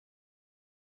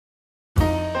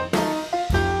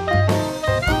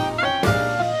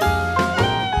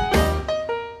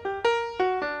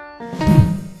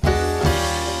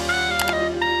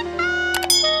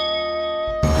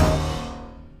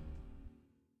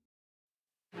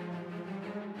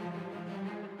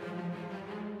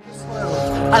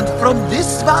And from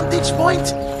this vantage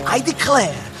point, I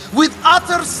declare with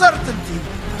utter certainty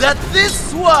that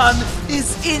this one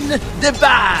is in the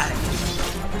bag.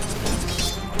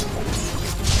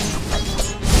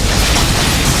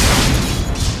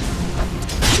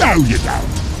 No, you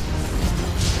don't.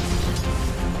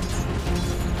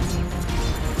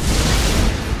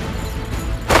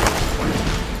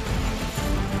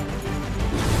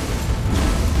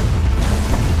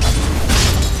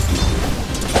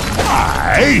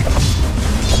 Aye.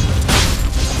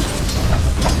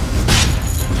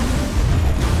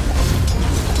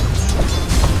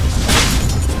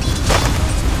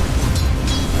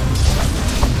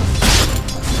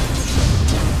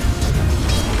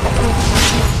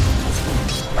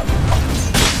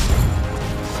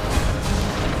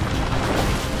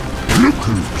 Look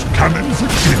who's coming for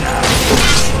dinner.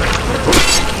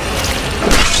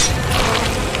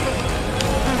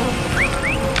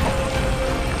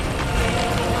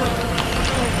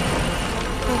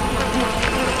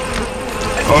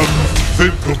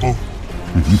 Unthinkable.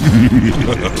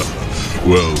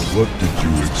 Well, what did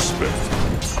you expect?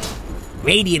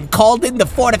 Radiant called in the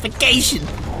fortification.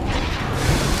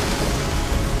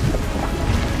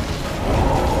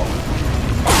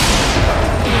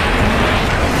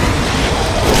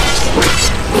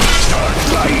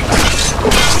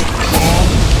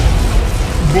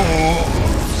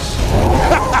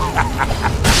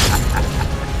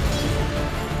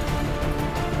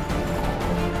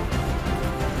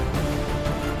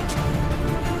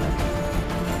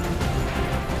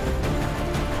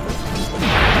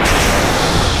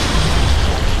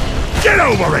 Get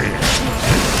over here!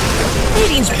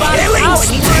 Radiant's bottom tower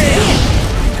needs to win.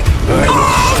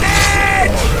 Hold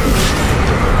it!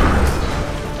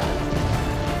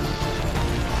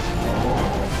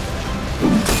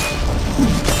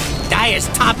 Dire's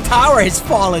top tower has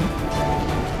fallen.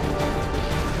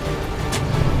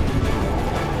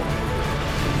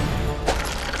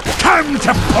 Time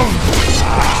to pump!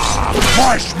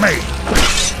 Fresh meat!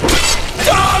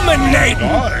 Dominate!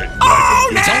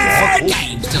 It's all for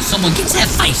games till someone gets their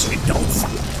face ripped off.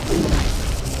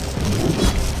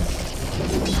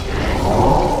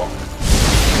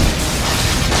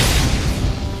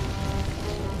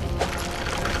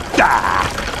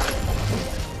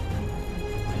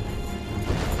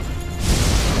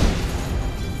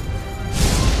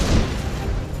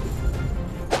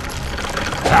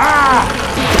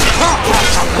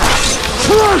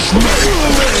 Fresh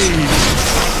meat!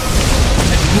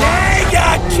 Mega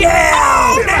kill!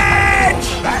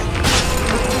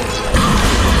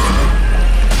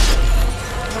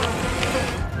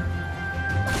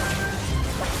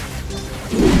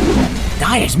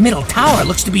 Dire's middle tower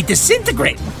looks to be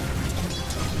disintegrating.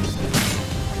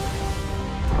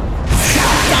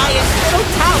 Dire's middle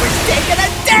tower's taking a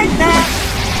dead nap.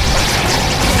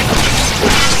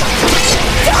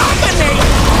 Dominate!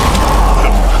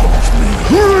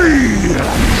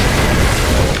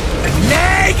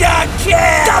 Mega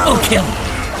kill! Double kill!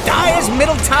 Dire's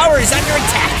middle tower is under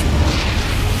attack.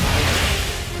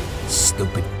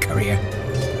 Stupid career.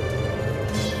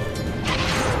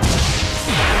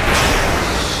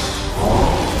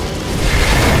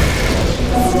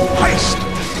 Heist!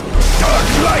 Dark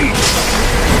light!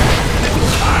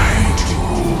 I do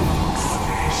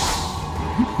this.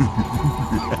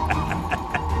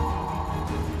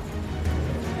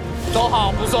 都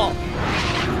好不错。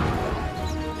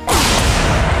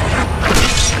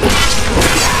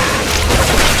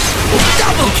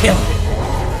 Double kill!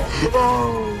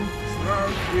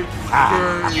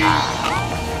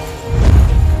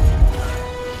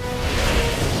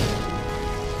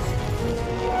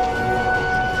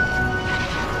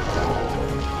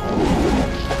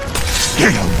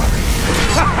 Get over here!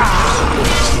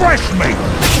 Fresh meat!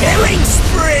 Killing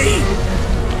spree!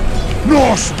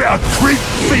 No spare creep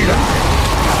feeder!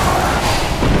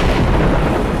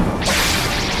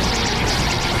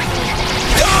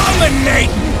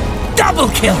 Dominate! Double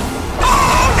kill!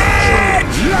 On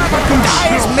edge!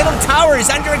 Dire's middle tower is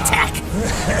under attack.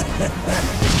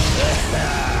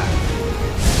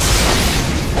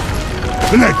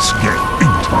 Let's get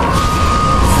into it!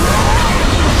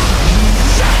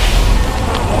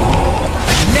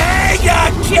 Mega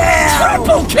kill!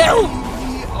 Triple kill!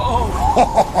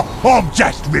 I'm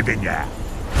just ribbing ya!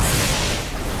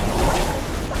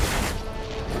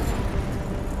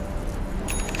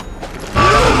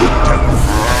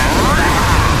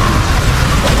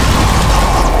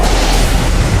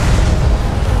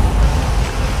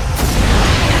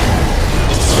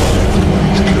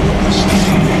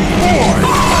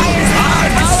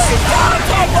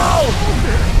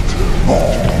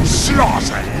 Oh,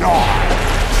 slaughter Lord!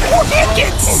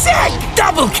 Wicked sick!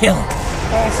 Double kill!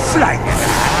 Or flank.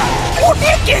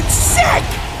 Wicked sick!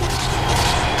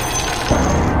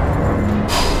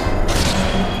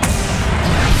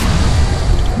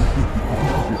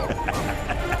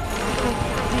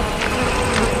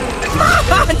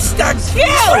 Monster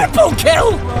kill! Triple kill!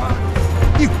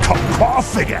 You can't quite a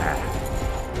figure.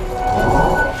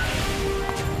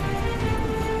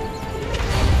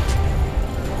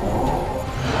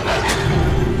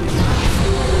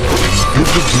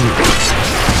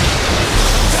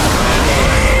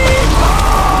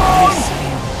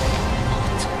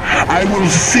 I will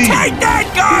see. Take that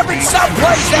garbage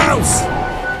someplace else!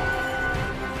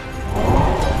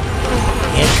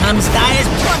 Here comes Dire's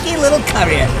plucky little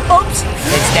courier. Oops,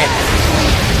 it's dead.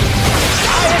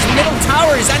 Dire's middle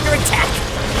tower is under attack.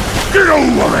 Get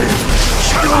over it!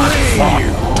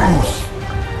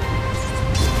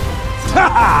 Ha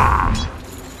ha!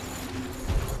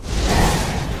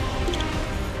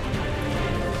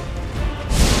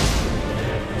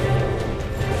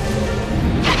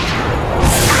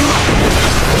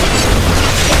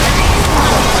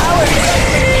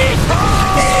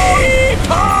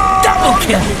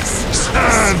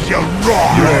 Serve you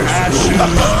wrong! Yes.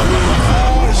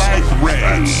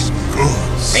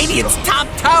 Radiant's top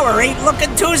tower ain't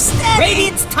looking too steady.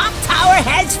 Radiant's top tower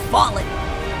has fallen.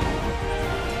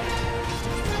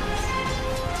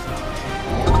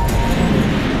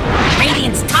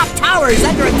 Radiant's top tower is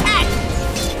under attack.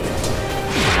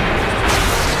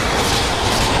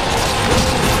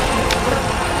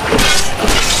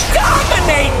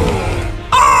 Dominating!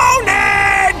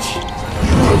 Ownage!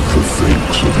 The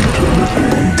things of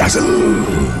eternity. Dazzle!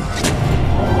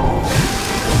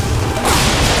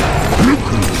 Look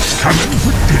who's coming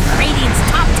for dinner. Radiant's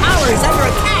top tower is under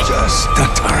attack. Just a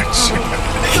touch.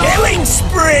 Killing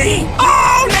spree!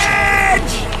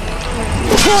 Ownage!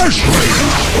 Crush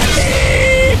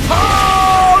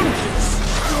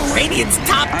Radiant's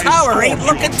top tower ain't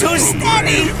looking too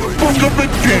steady. From the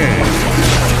beginning.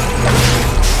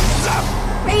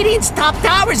 Radiant's top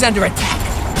tower's under attack.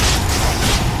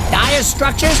 Dire's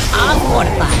structures are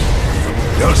fortified.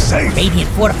 You're safe. Radiant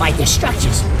fortified their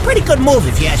structures. Pretty good move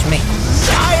if you ask me.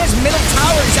 Dire's middle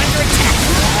tower is under attack.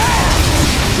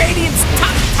 Radiant's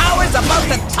top tower is about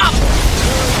to topple.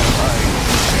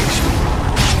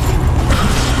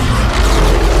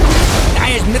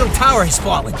 Dire's middle tower has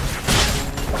fallen.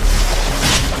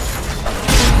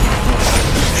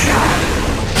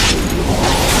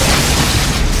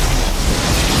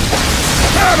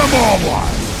 Animal one.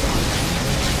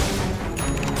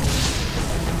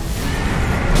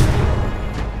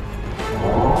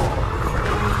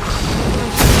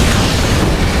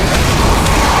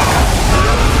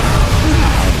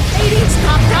 Radiant's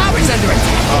top tower is under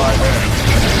attack.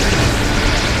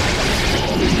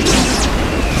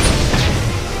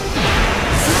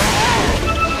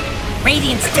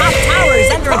 Radiant's top tower is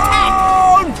under attack.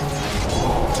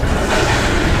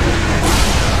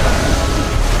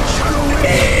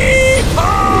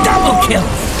 Double kill.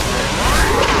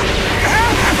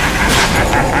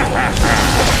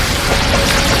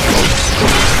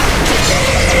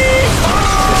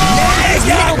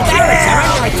 Middle barracks are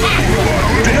under attack.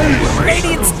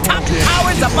 Radiant's top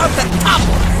tower's about to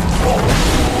topple.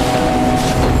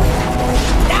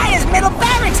 Dire's middle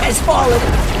barracks has fallen.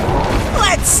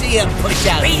 Let's see him push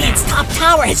out. Radiant's top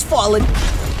tower has fallen.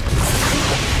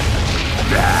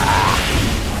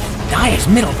 Dire's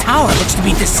middle tower looks to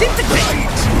be disintegrating.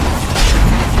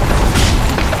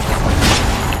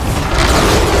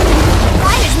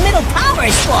 Dire's middle tower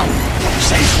is fallen.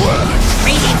 Safe word.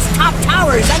 Radiant's top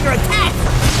tower is under attack.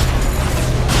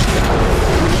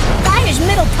 Dire's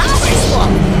middle tower is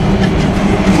fallen.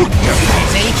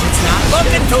 His ancient's not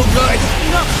looking too good.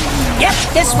 Yep,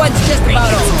 this one's just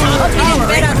about over. Top tower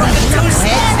ain't looking too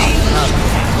steady.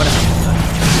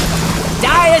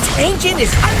 Dire's ancient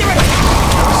is under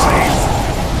attack.